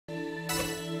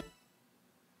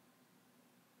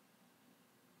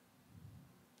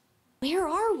Where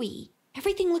are we?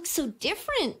 Everything looks so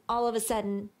different all of a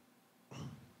sudden.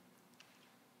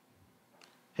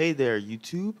 Hey there,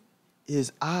 YouTube. It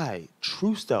is I,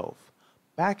 True Stealth,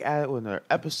 back at it with another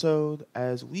episode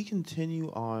as we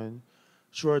continue on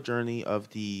short journey of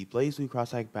the Blaze Blue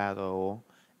Cross-Tag Battle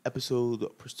episode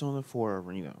Persona 4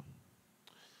 Arena.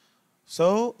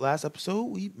 So, last episode,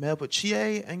 we met up with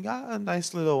Chie and got a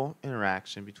nice little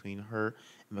interaction between her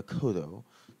and Makoto,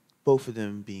 both of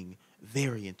them being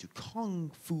very into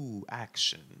kung fu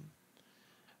action.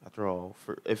 After all,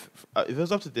 if it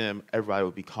was up to them, everybody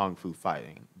would be kung fu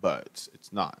fighting, but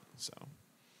it's not. So,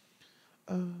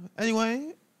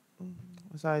 anyway,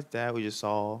 besides that, we just had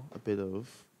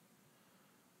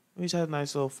a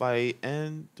nice little fight,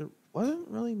 and there wasn't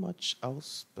really much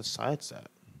else besides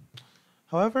that.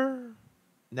 However,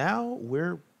 now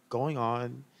we're going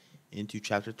on into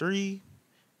Chapter 3,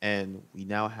 and we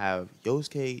now have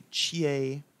Yosuke,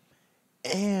 Chie,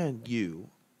 and Yu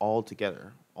all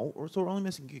together. So we're only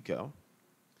missing Yukiko.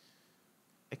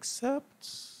 Except,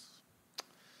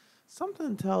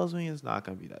 something tells me it's not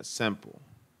going to be that simple.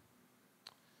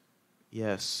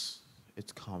 Yes,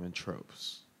 it's common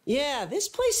tropes. Yeah, this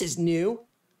place is new.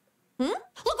 Look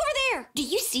over there! Do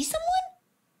you see someone?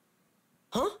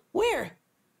 Huh? Where?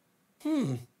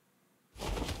 Wow,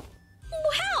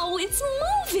 it's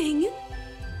moving!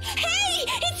 Hey!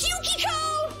 It's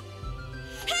Yukiko!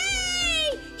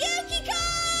 Hey! Yukiko!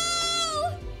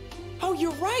 Oh,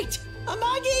 you're right!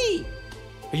 Amagi!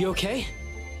 Are you okay?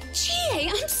 Chie,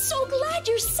 I'm so glad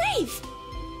you're safe!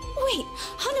 Wait,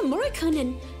 Hanamura-kun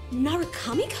and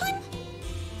Narukami-kun?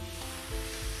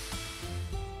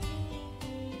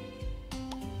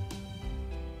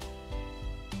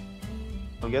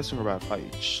 I'm guessing we're about to fight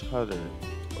each other,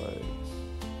 but...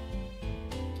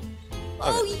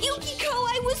 Oh, Yukiko,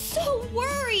 I was so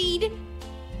worried!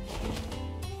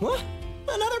 What?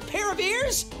 Another pair of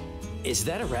ears? Is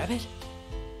that a rabbit?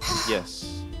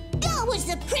 Yes. That was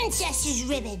the princess's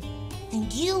ribbon,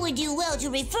 and you would do well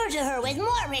to refer to her with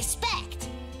more respect.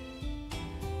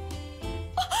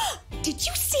 Did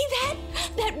you see that?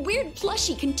 That weird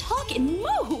plushie can talk and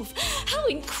move! How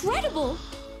incredible!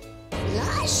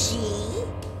 Lushy?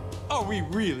 Are we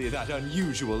really that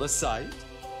unusual a sight?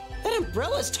 That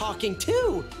umbrella's talking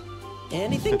too.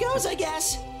 Anything goes, I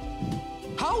guess.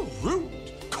 How rude,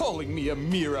 calling me a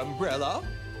mere umbrella.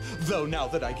 Though now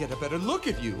that I get a better look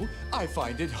at you, I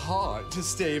find it hard to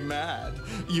stay mad.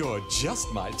 You're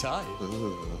just my type.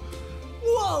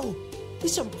 Whoa!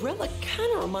 This umbrella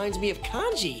kind of reminds me of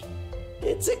kanji.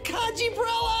 It's a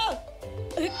kanji-brella!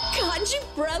 A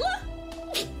kanji-brella?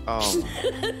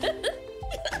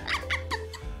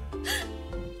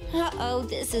 Uh-oh,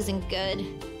 this isn't good.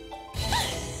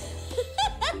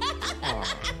 Oh,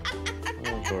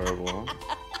 adorable.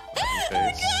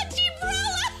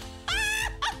 Kanji-brella!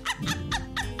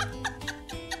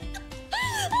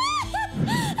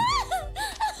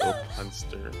 Little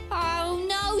punster. Oh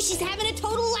no, she's having a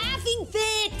total laughing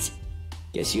fit!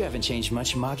 Guess you haven't changed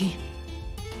much, Magi.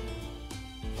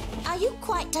 Are you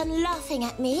quite done laughing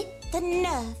at me? The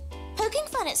nerve. Poking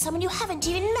fun at someone you haven't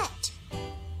even met.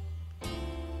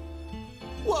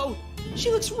 Whoa! She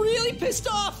looks really pissed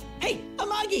off! Hey,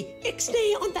 Amagi!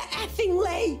 Ixnay on the effing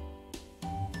lay!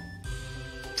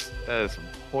 That is some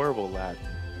horrible Latin.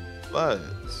 But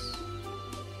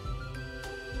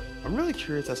I'm really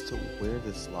curious as to where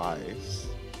this lies.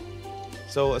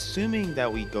 So assuming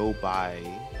that we go by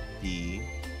the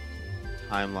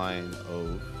timeline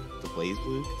of the Blaze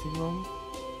Blue continuum,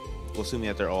 well, assuming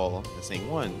that they're all the same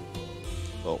one,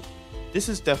 well, this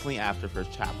is definitely after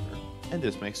first chapter. And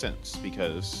this makes sense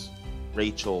because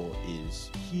Rachel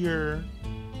is here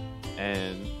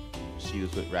and she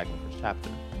was with Ragnar first chapter.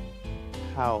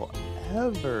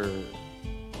 However,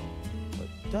 what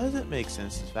doesn't make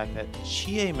sense is the fact that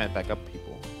Chie met back up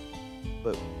people.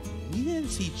 But we didn't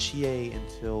see Chie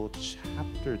until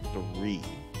chapter 3.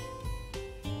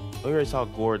 We already saw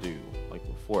Gordu like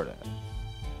before that.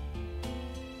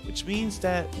 Which means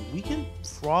that we can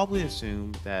probably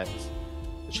assume that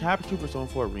the Chapter 2 Persona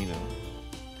 4 Arena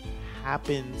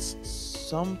happens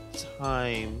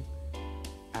sometime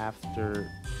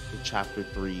after the Chapter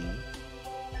 3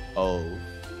 of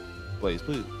Blaze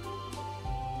Blue.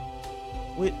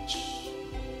 Which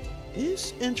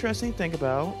is interesting to think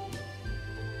about.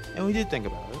 And we did think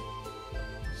about it.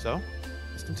 So,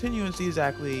 let's continue and see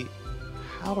exactly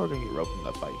how we're going to get roped in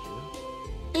that fight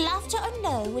here. Laughter or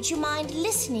no, would you mind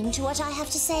listening to what I have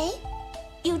to say?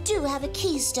 You do have a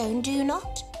keystone, do you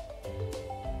not?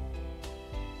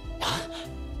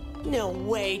 No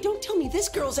way, don't tell me this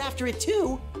girl's after it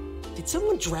too. Did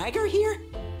someone drag her here?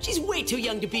 She's way too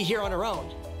young to be here on her own.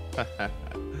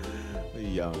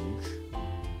 young.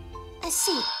 I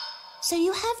see. So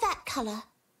you have that color.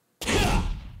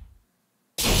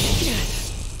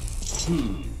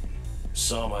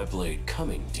 Saw my blade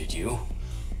coming, did you?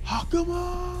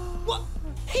 Hakuma! What?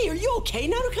 Hey, are you okay,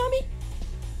 Narukami?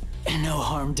 No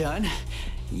harm done.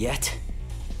 Yet.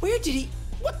 Where did he...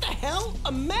 What the hell?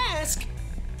 A mask?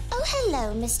 Oh,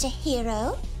 hello, Mr.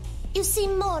 Hero. You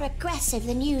seem more aggressive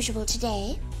than usual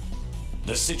today.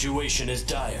 The situation is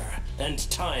dire, and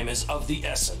time is of the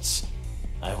essence.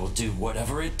 I will do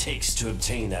whatever it takes to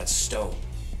obtain that stone.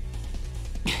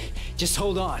 Just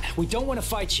hold on. We don't want to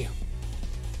fight you.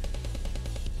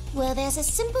 Well, there's a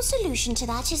simple solution to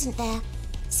that, isn't there?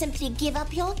 Simply give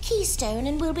up your keystone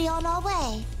and we'll be on our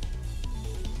way.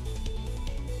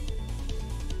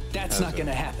 That's not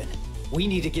gonna happen. We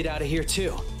need to get out of here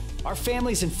too. Our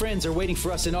families and friends are waiting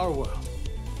for us in our world.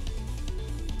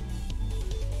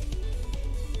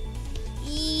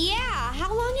 Yeah,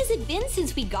 how long has it been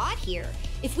since we got here?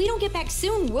 If we don't get back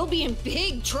soon, we'll be in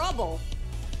big trouble.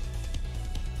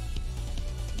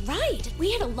 Right,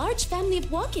 we had a large family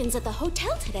of walk-ins at the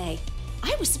hotel today.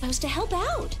 I was supposed to help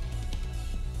out.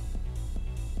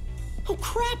 Oh,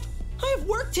 crap! I have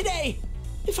work today!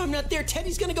 If I'm not there,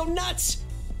 Teddy's gonna go nuts!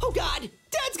 Oh, God!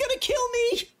 Dad's gonna kill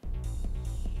me!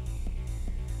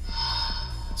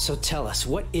 So tell us,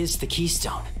 what is the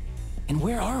keystone? And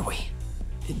where are we?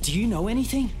 Do you know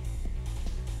anything?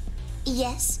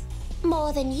 Yes,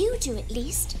 more than you do at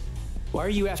least. Why are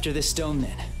you after this stone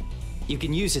then? You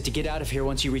can use it to get out of here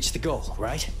once you reach the goal,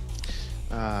 right?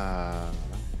 Not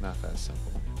that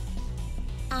simple.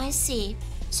 I see.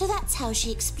 So that's how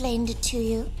she explained it to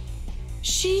you.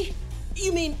 She?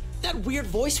 You mean that weird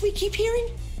voice we keep hearing?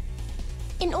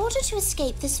 In order to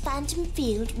escape this phantom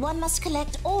field, one must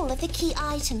collect all of the key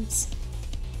items.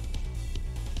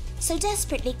 So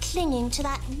desperately clinging to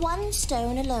that one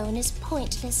stone alone is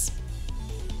pointless.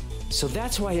 So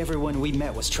that's why everyone we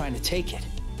met was trying to take it.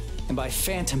 And by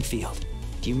phantom field,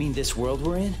 do you mean this world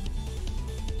we're in?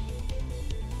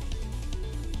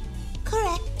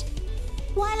 Correct.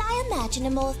 While I imagine a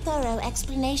more thorough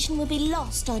explanation will be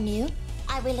lost on you,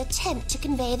 I will attempt to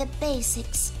convey the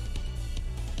basics.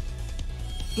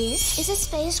 This is a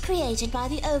space created by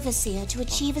the Overseer to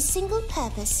achieve a single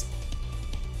purpose.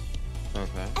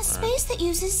 Okay. A space that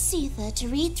uses Seether to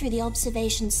read through the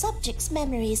observation subject's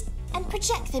memories and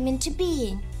project them into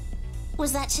being.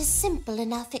 Was that a simple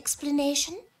enough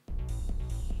explanation?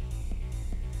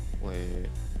 Wait.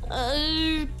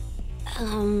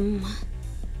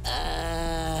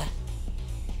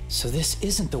 So this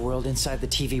isn't the world inside the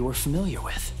TV we're familiar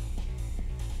with.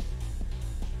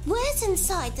 Words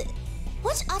inside the...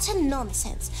 What utter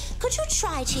nonsense. Could you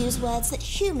try to use words that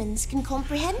humans can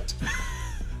comprehend?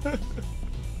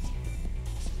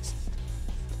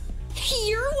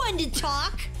 You're one to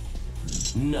talk.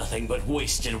 Nothing but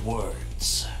wasted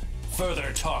words.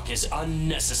 Further talk is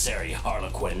unnecessary,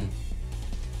 Harlequin.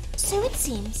 So it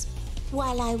seems.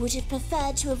 While I would have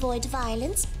preferred to avoid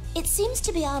violence, it seems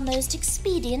to be our most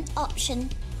expedient option.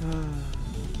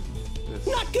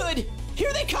 Not good!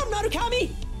 Here they come, Narukami!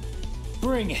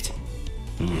 Bring it!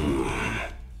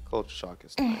 Culture shock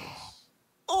is nice.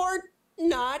 Or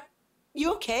not.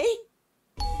 You okay?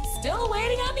 Still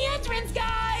waiting on the entrance,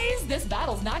 guys! This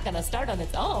battle's not gonna start on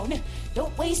its own.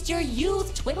 Don't waste your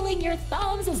youth twiddling your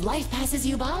thumbs as life passes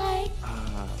you by.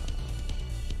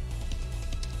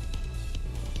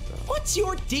 What's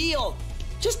your deal?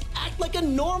 Just act like a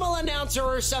normal announcer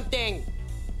or something.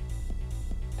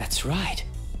 That's right.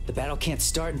 The battle can't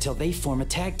start until they form a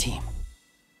tag team.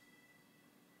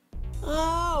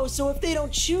 Oh, so if they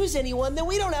don't choose anyone, then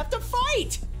we don't have to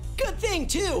fight! Good thing,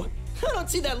 too! I don't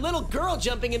see that little girl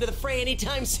jumping into the fray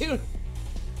anytime soon.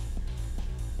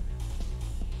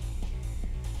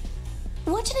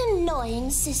 What an annoying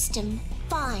system.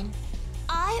 Fine.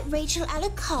 I, Rachel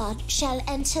Alucard, shall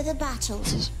enter the battle.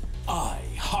 I,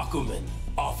 Hakumen,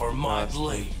 offer my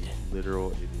blade.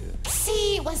 Literal idiot.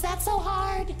 See, was that so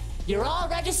hard? You're all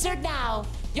registered now.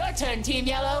 Your turn, Team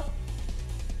Yellow.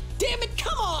 Damn it,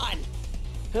 come on!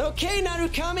 Okay,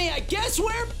 Narukami, I guess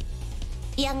we're...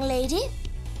 Young lady,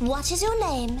 what is your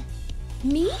name?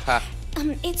 Me?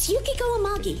 It's Yukiko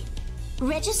Amagi.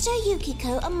 Register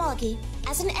Yukiko Amagi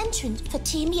as an entrant for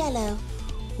Team Yellow.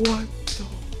 What the...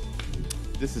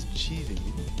 This is cheating.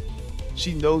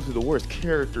 She knows who the worst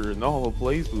character in all of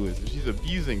BlazBlue is, and she's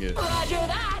abusing it. Roger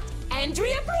that.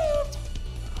 Entry approved.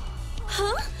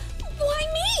 Huh?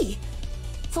 Why me?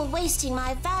 For wasting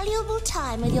my valuable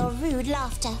time with your rude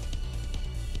laughter.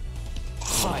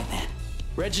 Fine then.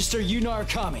 Register Yuna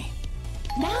Arkami.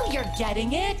 Now you're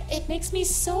getting it. It makes me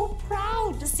so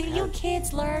proud to see you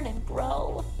kids learn and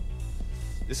grow.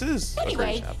 This is a great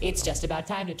Anyway, chapter. it's just about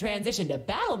time to transition to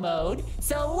battle mode,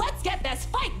 so let's get this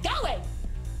fight going!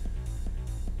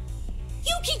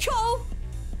 Yukiko!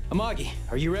 Amagi,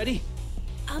 are you ready?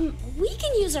 We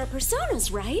can use our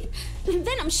personas, right? Then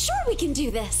I'm sure we can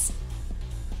do this.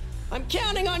 I'm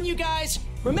counting on you guys.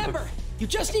 Remember, you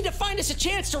just need to find us a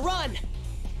chance to run.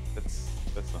 That's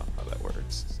not how that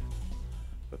works.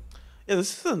 But yeah,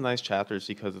 this is a nice chapter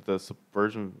because of the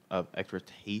subversion of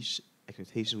expectations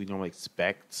we normally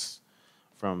expect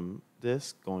from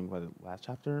this, going by the last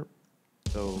chapter.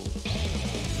 So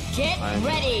Get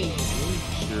ready! really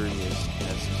curious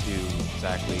as to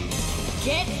exactly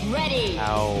Get ready!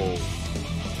 how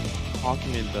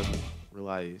Hakumen doesn't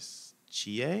realize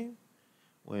Chie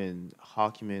when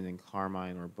Hakumen and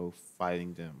Carmine were both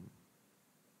fighting them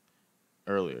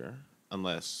earlier,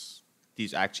 unless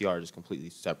these actually are just completely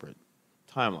separate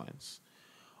timelines,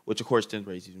 which of course then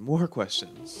raises even more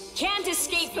questions. Can't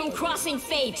escape from crossing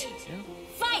fate!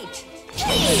 Fight!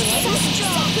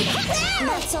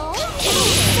 That's all?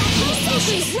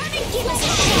 Please run and give us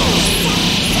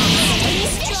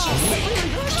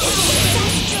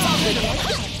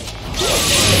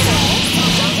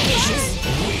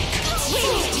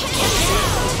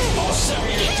I'll sever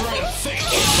your thread of fate.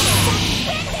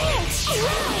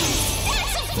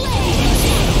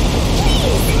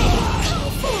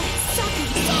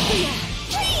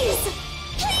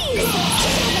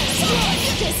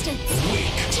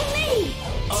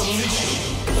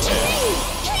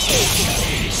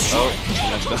 Oh,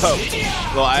 messed up.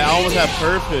 Well, I almost had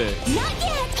perfect. Not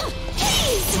yet!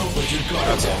 Please!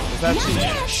 Okay, it's actually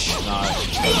not.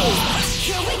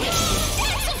 Here we go!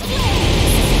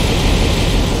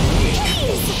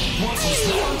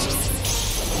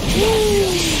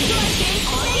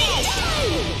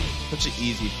 Such an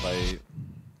easy fight.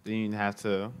 Didn't even have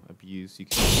to abuse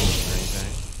Yukiko or anything.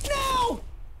 No!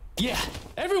 Yeah,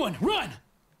 everyone, run!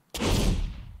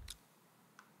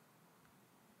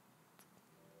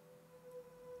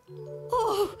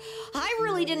 Oh, I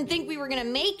really didn't think we were gonna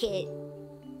make it.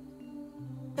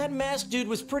 That masked dude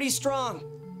was pretty strong,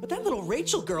 but that little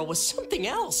Rachel girl was something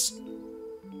else.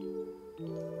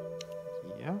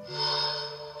 Yeah.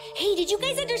 Hey, did you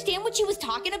guys understand what she was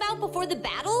talking about before the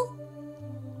battle?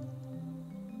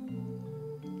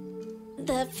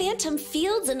 The phantom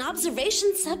fields and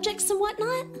observation subjects and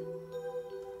whatnot?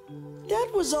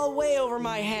 That was all way over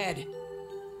my head.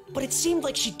 But it seemed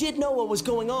like she did know what was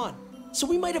going on, so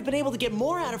we might have been able to get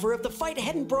more out of her if the fight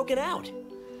hadn't broken out.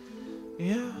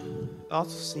 Yeah. It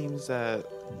also seems that,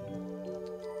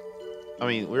 I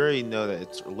mean, we already know that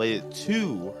it's related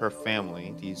to her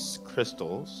family, these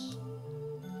crystals.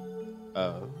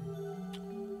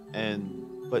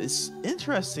 But it's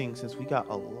interesting since we got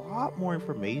a lot more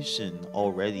information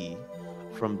already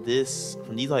from these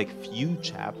like few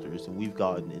chapters than we've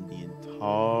gotten in the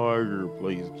entire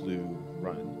Blaze Blue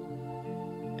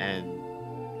run. And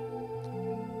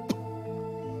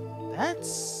that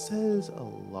says a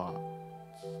lot.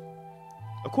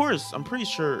 Of course, I'm pretty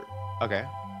sure. Okay.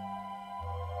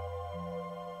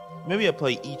 Maybe I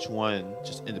play each one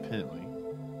just independently.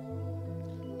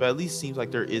 But at least seems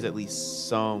like there is at least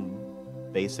some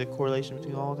basic correlation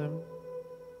between all of them.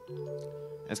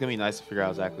 And it's gonna be nice to figure out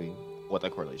exactly what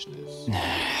that correlation is.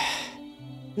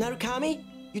 Narukami,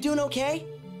 you doing okay?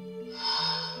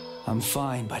 I'm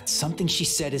fine, but something she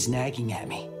said is nagging at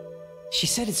me. She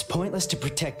said it's pointless to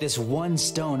protect this one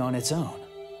stone on its own.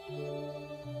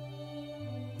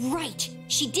 Right,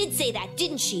 she did say that,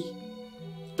 didn't she?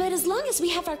 But as long as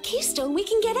we have our keystone, we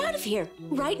can get out of here.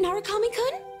 Right,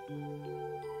 Narukami-kun?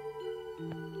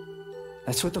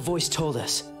 That's what the voice told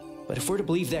us. But if we're to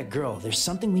believe that girl, there's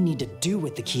something we need to do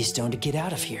with the keystone to get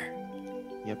out of here.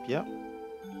 Yep.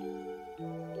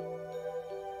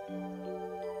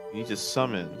 You need to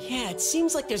summon. Yeah, it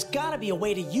seems like there's gotta be a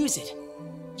way to use it.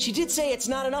 She did say it's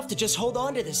not enough to just hold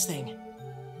on to this thing.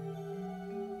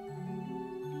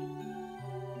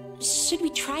 Should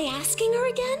we try asking her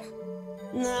again?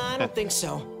 Nah, I don't think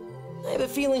so. I have a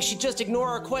feeling she'd just ignore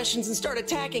our questions and start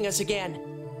attacking us again.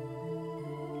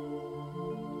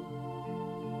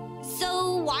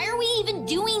 So why are we even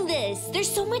doing this? There's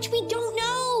so much we don't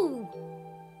know.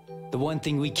 The one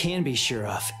thing we can be sure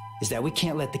of is that we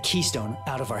can't let the keystone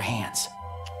out of our hands.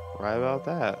 Right about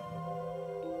that.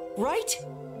 Right?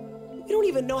 We don't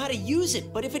even know how to use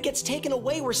it, but if it gets taken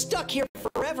away, we're stuck here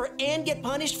forever and get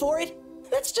punished for it?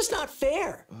 That's just not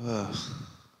fair. Ugh.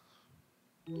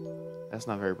 That's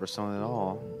not very Persona at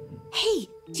all. Hey,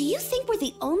 do you think we're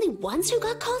the only ones who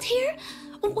got called here?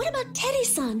 What about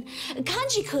Teddy-san,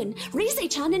 Kanji-kun,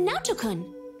 Rise-chan, and Naoto-kun?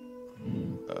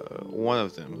 One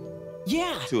of them.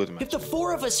 Yeah, Two of them, if the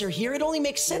four of us are here, it only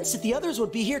makes sense that the others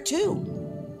would be here too.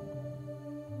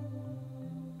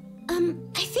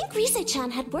 I think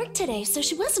Rise-chan had work today, so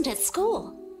she wasn't at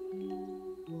school.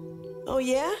 Oh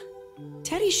yeah?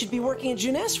 Teddy should be working at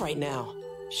Juness right now.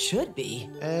 Should be.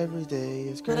 Every day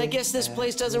is great. But I guess this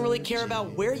place doesn't really care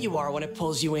about where you are when it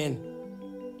pulls you in.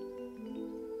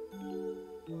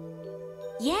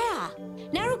 Yeah,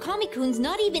 Narukami-kun's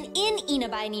not even in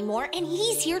Inaba anymore, and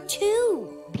he's here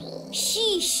too.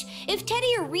 Sheesh, if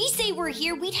Teddy or Rise were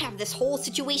here, we'd have this whole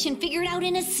situation figured out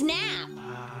in a snap.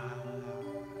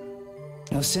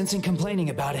 No sense in complaining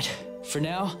about it. For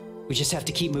now, we just have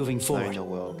to keep moving forward.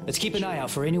 Let's keep an eye out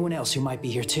for anyone else who might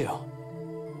be here too.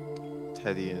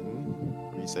 Teddy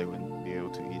and Rise wouldn't be able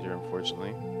to either,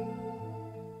 unfortunately.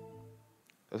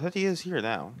 But Teddy is here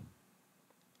now.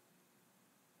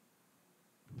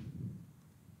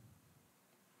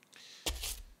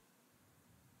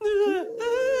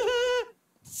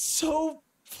 So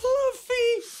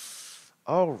fluffy.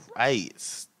 All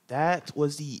right. That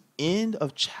was the end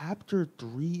of chapter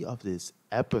 3 of this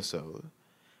episode.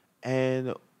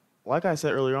 And like I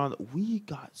said earlier on, we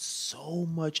got so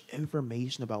much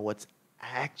information about what's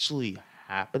actually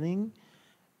happening.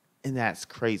 And that's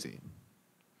crazy.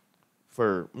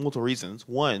 For multiple reasons.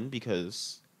 One,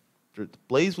 because the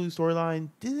Blaze Blue storyline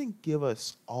didn't give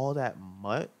us all that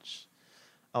much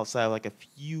outside of like a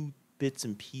few bits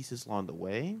and pieces along the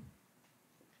way.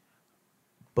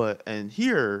 And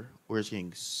here, we're just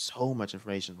getting so much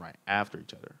information right after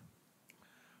each other.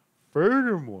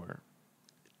 Furthermore,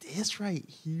 this right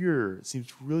here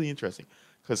seems really interesting.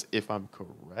 Because if I'm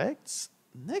correct,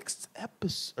 next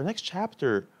episode or next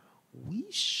chapter, we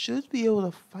should be able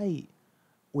to fight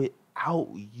without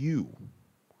you.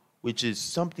 Which is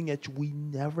something that we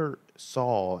never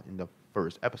saw in the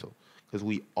first episode. Because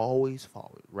we always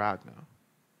fought with Ragnar.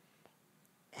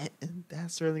 And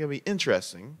that's certainly going to be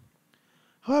interesting.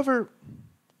 However,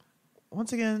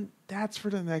 once again, that's for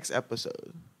the next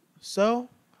episode. So,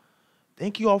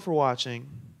 thank you all for watching,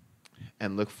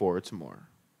 and look forward to more.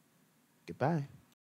 Goodbye.